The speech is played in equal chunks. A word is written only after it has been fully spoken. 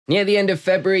Near the end of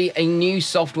February, a new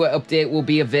software update will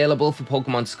be available for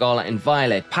Pokemon Scarlet and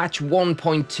Violet. Patch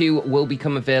 1.2 will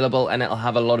become available and it'll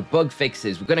have a lot of bug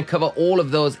fixes. We're going to cover all of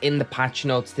those in the patch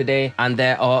notes today, and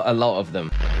there are a lot of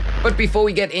them. But before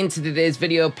we get into today's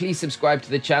video, please subscribe to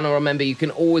the channel. Remember, you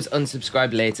can always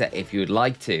unsubscribe later if you would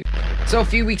like to. So a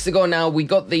few weeks ago now, we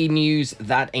got the news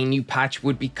that a new patch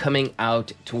would be coming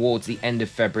out towards the end of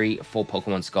February for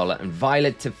Pokemon Scarlet and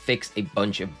Violet to fix a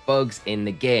bunch of bugs in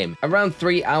the game. Around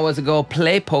 3 hours ago,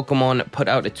 Play Pokemon put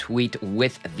out a tweet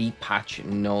with the patch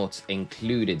notes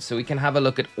included. So we can have a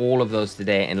look at all of those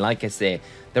today. And like I say,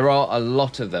 there are a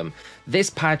lot of them. This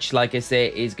patch, like I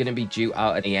say, is going to be due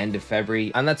out at the end of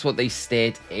February, and that's what they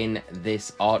state in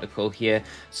this article here.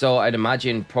 So I'd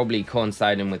imagine probably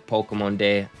coinciding with Pokemon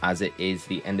Day, as it is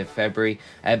the end of February,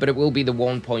 but it will be the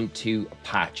 1.2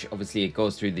 patch. Obviously, it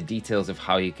goes through the details of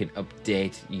how you can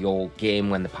update your game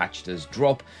when the patch does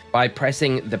drop by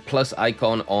pressing the plus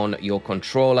icon on your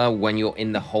controller when you're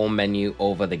in the home menu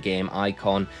over the game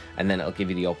icon, and then it'll give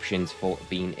you the options for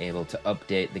being able to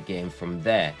update the game from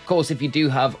there. Of course, if you do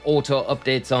have auto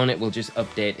updates on, it will just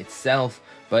update itself,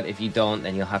 but if you don't,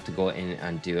 then you'll have to go in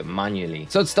and do it manually.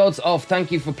 So it starts off,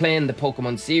 thank you for playing the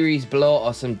Pokemon series. Below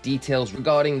are some details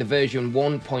regarding the version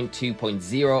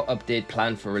 1.2.0 update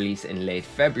planned for release in late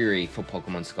February for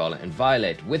Pokemon Scarlet and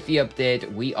Violet. With the update,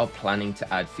 we are planning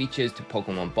to add features to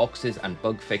Pokemon boxes and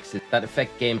bug fixes that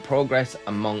affect game progress,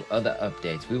 among other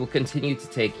updates. We will continue to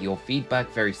take your feedback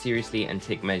very seriously and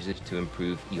take measures to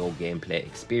improve your gameplay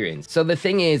experience. So the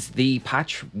thing is, the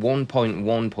patch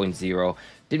 1.1.0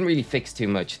 didn't really fix too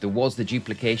much. There was the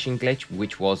duplication glitch,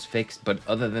 which was fixed, but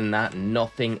other than that,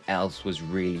 nothing else was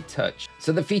really touched.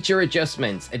 So the feature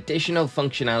adjustments: additional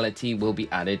functionality will be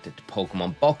added to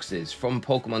Pokemon boxes. From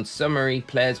Pokemon Summary,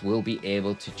 players will be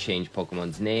able to change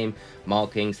Pokemon's name,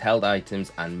 markings, held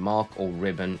items, and mark or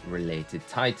ribbon related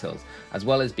titles, as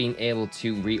well as being able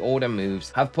to reorder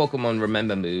moves, have Pokemon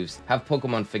remember moves, have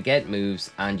Pokemon forget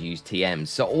moves, and use TMs.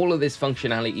 So all of this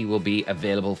functionality will be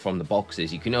available from the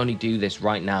boxes. You can only do this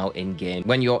right now in game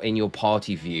when you're in your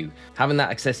party view. Having that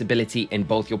accessibility in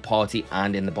both your party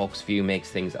and in the box view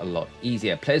makes things a lot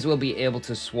easier. Players will be able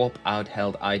to swap out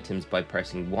held items by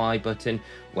pressing Y button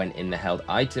when in the held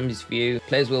items view.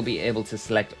 Players will be able to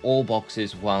select all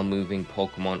boxes while moving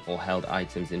Pokemon or held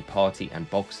items in party and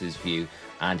boxes view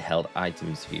and held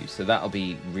items view. So that'll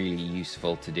be really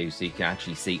useful to do, so you can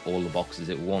actually see all the boxes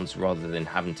at once rather than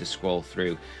having to scroll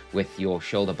through with your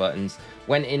shoulder buttons.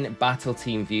 When in battle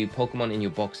team view, Pokemon in your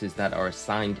boxes that are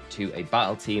assigned to a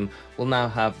battle team will now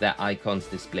have their icons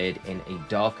displayed in a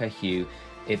darker hue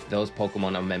if those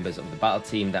Pokemon are members of the battle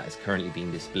team that is currently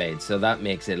being displayed. So that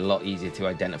makes it a lot easier to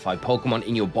identify Pokemon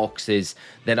in your boxes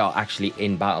that are actually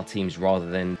in battle teams rather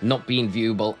than not being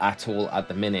viewable at all at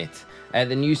the minute.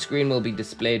 The new screen will be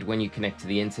displayed when you connect to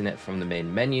the internet from the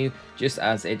main menu, just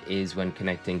as it is when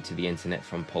connecting to the internet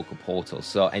from Pokeportal.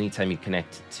 So anytime you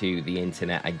connect to the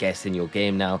internet, I guess in your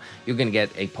game now, you're going to get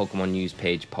a Pokemon news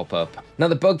page pop up. Now,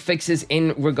 the bug fixes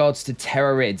in regards to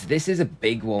Terra Raids, this is a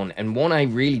big one, and one I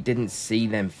really didn't see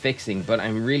them fixing, but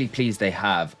I'm really pleased they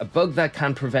have. A bug that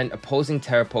can prevent opposing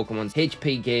Terra Pokemon's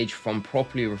HP gauge from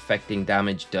properly reflecting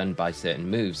damage done by certain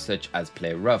moves, such as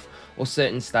Play Rough, or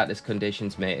certain status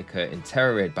conditions may occur in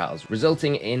Terra Raid battles,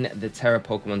 resulting in the Terra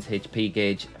Pokemon's HP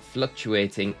gauge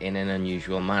fluctuating in an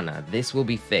unusual manner. This will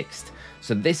be fixed.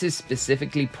 So this is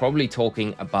specifically probably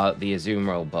talking about the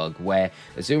Azumarill bug, where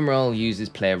Azumarill uses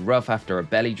Play Rough after a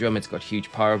belly drum. It's got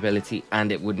huge power ability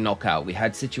and it would knock out. We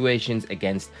had situations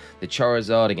against the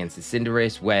Charizard, against the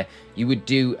Cinderace, where you would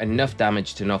do enough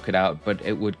damage to knock it out, but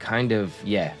it would kind of,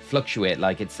 fluctuate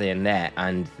like it's saying there,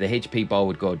 and the HP bar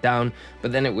would go down,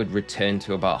 but then it would return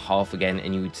to about half again,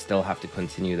 and you would still have to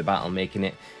continue the battle, making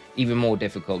it even more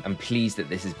difficult. I'm pleased that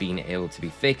this is being able to be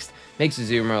fixed. Makes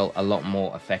Azumarill a lot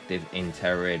more effective in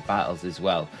Terra Raid battles as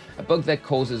well. A bug that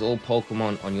causes all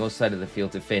Pokemon on your side of the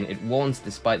field to faint. It warns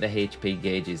despite the HP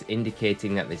gauges,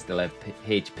 indicating that they still have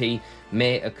HP,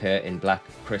 may occur in Black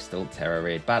Crystal Terra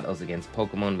Raid battles against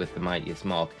Pokemon with the Mightiest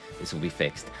Mark. This will be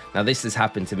fixed. Now, this has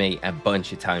happened to me a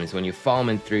bunch of times when you're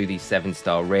farming through these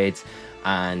 7-star raids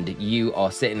and you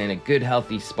are sitting in a good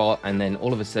healthy spot, and then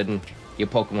all of a sudden your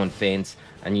Pokemon faints,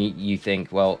 and you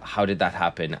think, well, how did that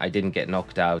happen? I didn't get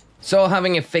knocked out. So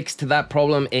having a fix to that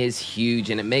problem is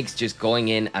huge, and it makes just going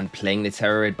in and playing the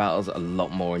Terra Raid battles a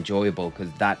lot more enjoyable,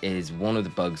 because that is one of the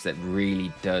bugs that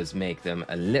really does make them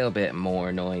a little bit more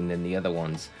annoying than the other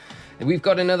ones. We've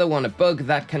got another one. A bug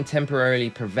that can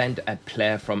temporarily prevent a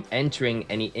player from entering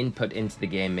any input into the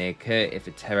game may occur if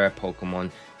a Terra Pokemon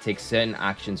take certain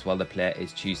actions while the player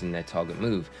is choosing their target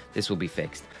move. This will be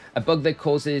fixed. A bug that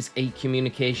causes a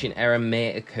communication error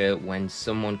may occur when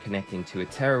someone connecting to a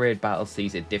Terra Raid battle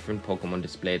sees a different Pokemon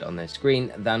displayed on their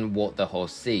screen than what the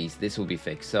host sees. This will be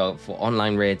fixed. So for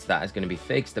online raids, that is going to be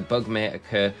fixed. A bug may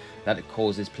occur that it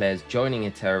causes players joining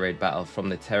a Terra Raid battle from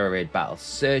the Terra Raid battle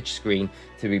search screen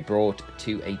to be brought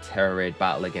to a Terra Raid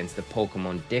battle against a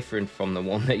Pokemon different from the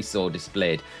one they saw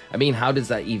displayed. I mean, how does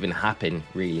that even happen,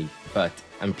 really? But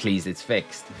I'm pleased it's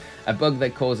fixed. A bug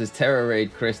that causes Terra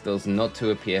Raid crystals not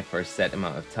to appear for a set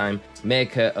amount of time may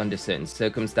occur under certain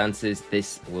circumstances.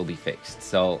 This will be fixed.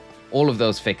 So all of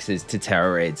those fixes to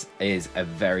Terra Raids is a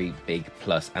very big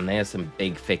plus, and there are some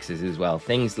big fixes as well.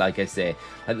 Things like I say,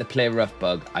 like the play rough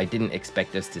bug, I didn't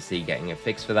expect us to see getting a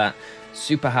fix for that.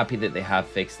 Super happy that they have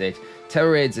fixed it.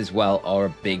 Terra Raids as well are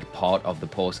a big part of the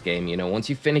post game. You know, once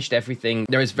you've finished everything,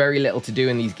 there is very little to do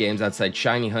in these games outside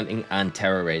shiny hunting and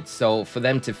Terra Raids. So for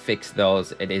them to fix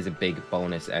those, it is a big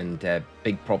bonus, and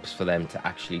big props for them to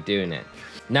actually doing it.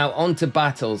 Now on to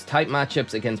battles. Type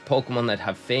matchups against Pokemon that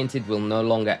have fainted will no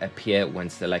longer appear when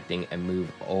selecting a move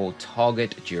or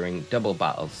target during double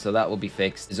battles, so that will be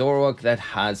fixed. Zoroark that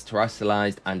has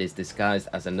terrestrialized and is disguised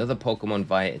as another Pokemon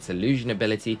via its illusion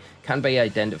ability can be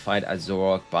identified as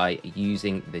Zoroark by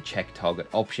using the check target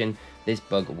option. This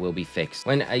bug will be fixed.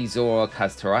 When a Zoroark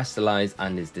has terrestrialized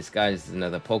and is disguised as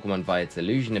another Pokemon via its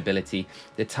illusion ability,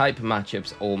 the type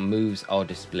matchups or moves are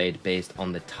displayed based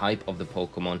on the type of the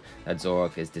Pokemon that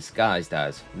Zoroark is disguised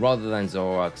as, rather than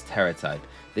Zoroark's Terra type.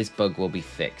 This bug will be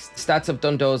fixed. Stats of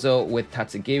Dondozo with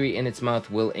Tatsugiri in its mouth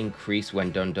will increase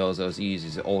when Dondozo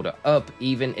uses Order Up,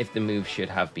 even if the move should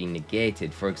have been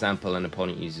negated. For example, an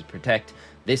opponent uses Protect.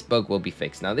 This bug will be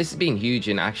fixed. Now, this has been huge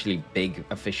in actually big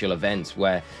official events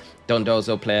where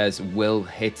Dondozo players will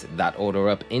hit that Order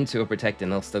Up into a Protect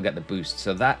and they'll still get the boost.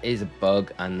 So that is a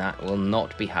bug, and that will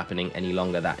not be happening any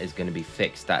longer. That is going to be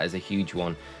fixed. That is a huge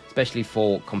one, especially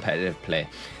for competitive play.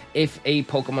 If a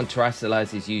Pokemon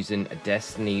terrestrializes using a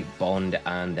Destiny Bond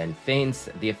and then faints,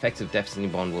 the effects of Destiny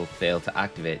Bond will fail to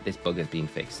activate. This bug has been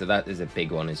fixed. So that is a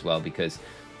big one as well, because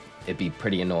it'd be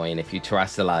pretty annoying if you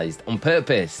terrestrialized on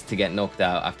purpose to get knocked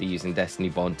out after using Destiny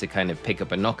Bond to kind of pick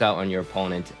up a knockout on your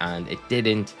opponent, and it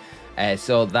didn't.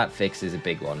 So that fix is a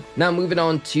big one. Now moving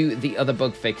on to the other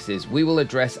bug fixes, we will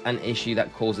address an issue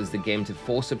that causes the game to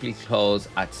forcibly close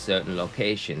at certain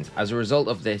locations. As a result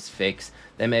of this fix,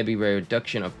 there may be a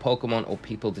reduction of Pokemon or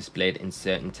people displayed in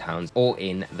certain towns or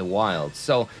in the wild.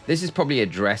 So this is probably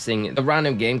addressing the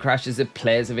random game crashes that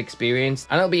players have experienced,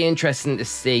 and it'll be interesting to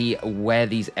see where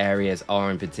these areas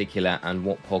are in particular and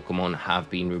what Pokemon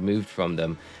have been removed from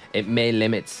them. It may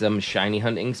limit some shiny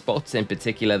hunting spots in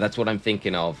particular. That's what I'm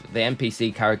thinking of. The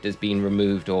NPC characters being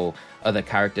removed, or other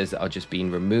characters that are just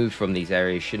being removed from these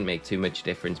areas, shouldn't make too much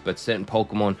difference, but certain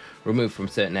Pokemon removed from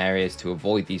certain areas to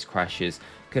avoid these crashes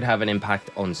could have an impact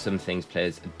on some things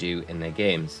players do in their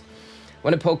games.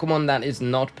 When a Pokemon that is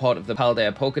not part of the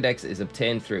Paldea Pokedex is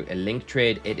obtained through a link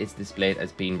trade, it is displayed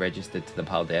as being registered to the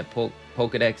Paldea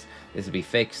Pokedex. This will be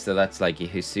fixed, so that's like your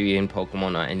Hisuian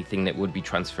Pokemon or anything that would be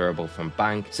transferable from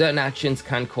Bank. Certain actions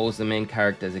can cause the main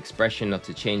character's expression not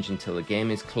to change until the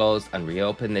game is closed and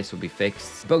reopened. This will be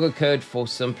fixed. Bug occurred for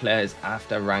some players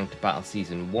after Ranked Battle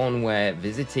Season 1, where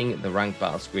visiting the Ranked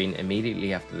Battle screen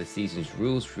immediately after the season's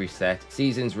rules reset,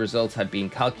 season's results had been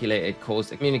calculated,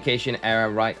 caused a communication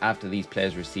error right after these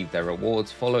players received their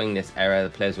rewards. Following this error, the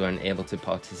players were unable to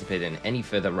participate in any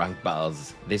further ranked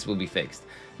battles. This will be fixed.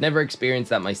 Never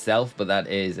experienced that myself, but that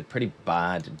is a pretty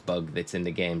bad bug that's in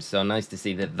the game, so nice to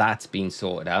see that that's been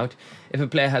sorted out. If a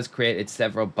player has created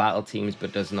several battle teams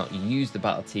but does not use the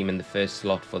battle team in the first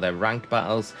slot for their ranked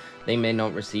battles, they may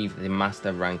not receive the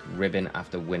Master Rank ribbon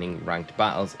after winning ranked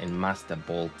battles in Master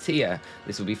Ball tier.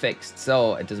 This will be fixed,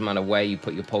 so it doesn't matter where you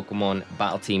put your Pokemon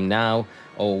battle team now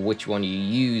or which one you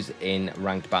use in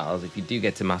ranked battles. If you do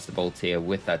get to Master Ball tier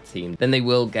with that team, then they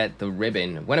will get the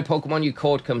ribbon. When a Pokemon you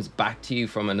caught comes back to you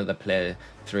from another player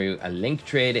through a link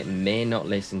trade, it may not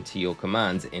listen to your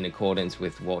commands in accordance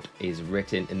with what is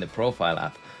written in the profile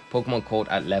app. Pokemon caught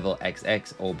at level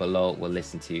XX or below will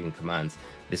listen to you in commands.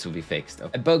 This will be fixed.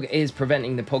 A bug is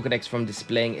preventing the Pokedex from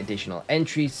displaying additional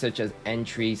entries, such as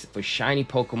entries for shiny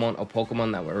Pokemon or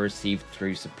Pokemon that were received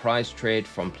through surprise trade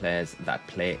from players that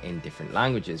play in different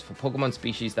languages. For Pokemon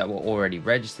species that were already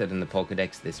registered in the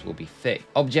Pokedex, this will be fixed.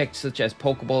 Objects such as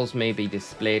Pokeballs may be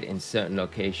displayed in certain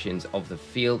locations of the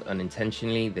field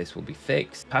unintentionally. This will be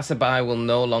fixed. Passerby will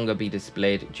no longer be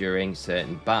displayed during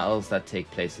certain battles that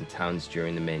take place in towns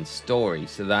during the main story.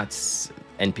 So that's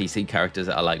NPC characters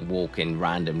that are like walking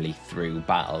randomly through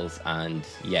battles, and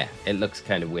yeah, it looks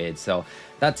kind of weird. So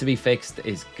That to be fixed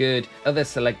is good. Other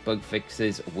select bug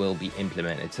fixes will be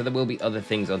implemented. So there will be other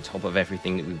things on top of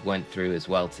everything that we went through as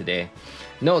well today.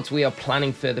 Note, we are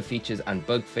planning further features and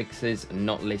bug fixes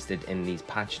not listed in these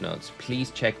patch notes. Please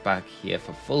check back here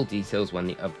for full details when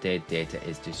the update data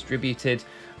is distributed.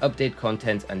 Update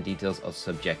content and details are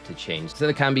subject to change. So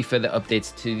there can be further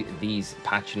updates to these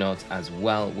patch notes as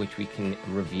well, which we can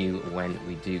review when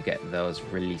we do get those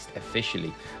released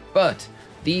officially. But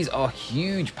these are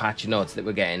huge patch notes that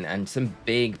we're getting and some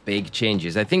big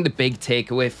changes. I think the big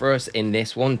takeaway for us in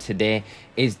this one today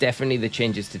is definitely the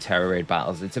changes to Terror Raid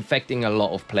battles. It's affecting a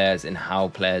lot of players and how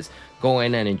players go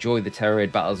in and enjoy the Terror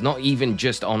Raid battles, not even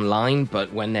just online,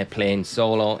 but when they're playing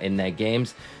solo in their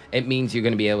games. It means you're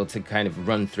going to be able to kind of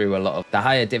run through a lot of the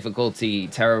higher difficulty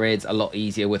Terror Raids a lot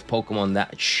easier with Pokemon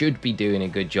that should be doing a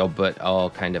good job but are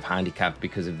kind of handicapped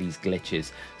because of these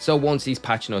glitches. So once these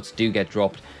patch notes do get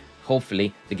dropped,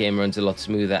 hopefully the game runs a lot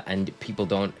smoother and people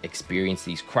don't experience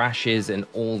these crashes and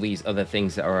all these other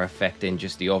things that are affecting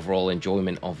just the overall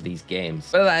enjoyment of these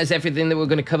games. Well, that is everything that we're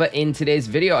going to cover in today's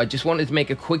video. I just wanted to make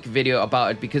a quick video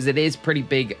about it because it is pretty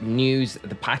big news.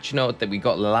 The patch note that we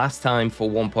got last time for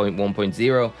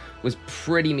 1.1.0 was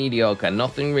pretty mediocre.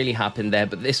 Nothing really happened there,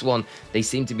 but this one, they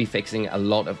seem to be fixing a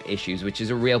lot of issues, which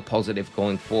is a real positive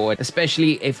going forward,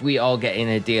 especially if we are getting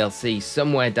a DLC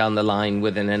somewhere down the line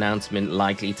with an announcement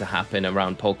likely to happen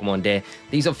around Pokemon Day.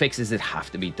 These are fixes that have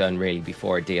to be done really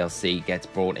before a DLC gets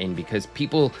brought in, because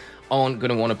people aren't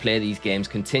going to want to play these games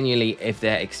continually if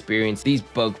they're experiencing these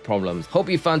bug problems. Hope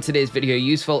you found today's video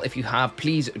useful. If you have,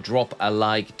 please drop a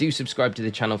like. Do subscribe to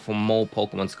the channel for more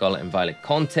Pokemon Scarlet and Violet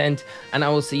content, and I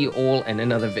will see you all in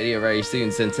another video very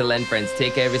soon. So until then, friends,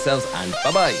 take care of yourselves and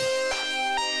bye-bye.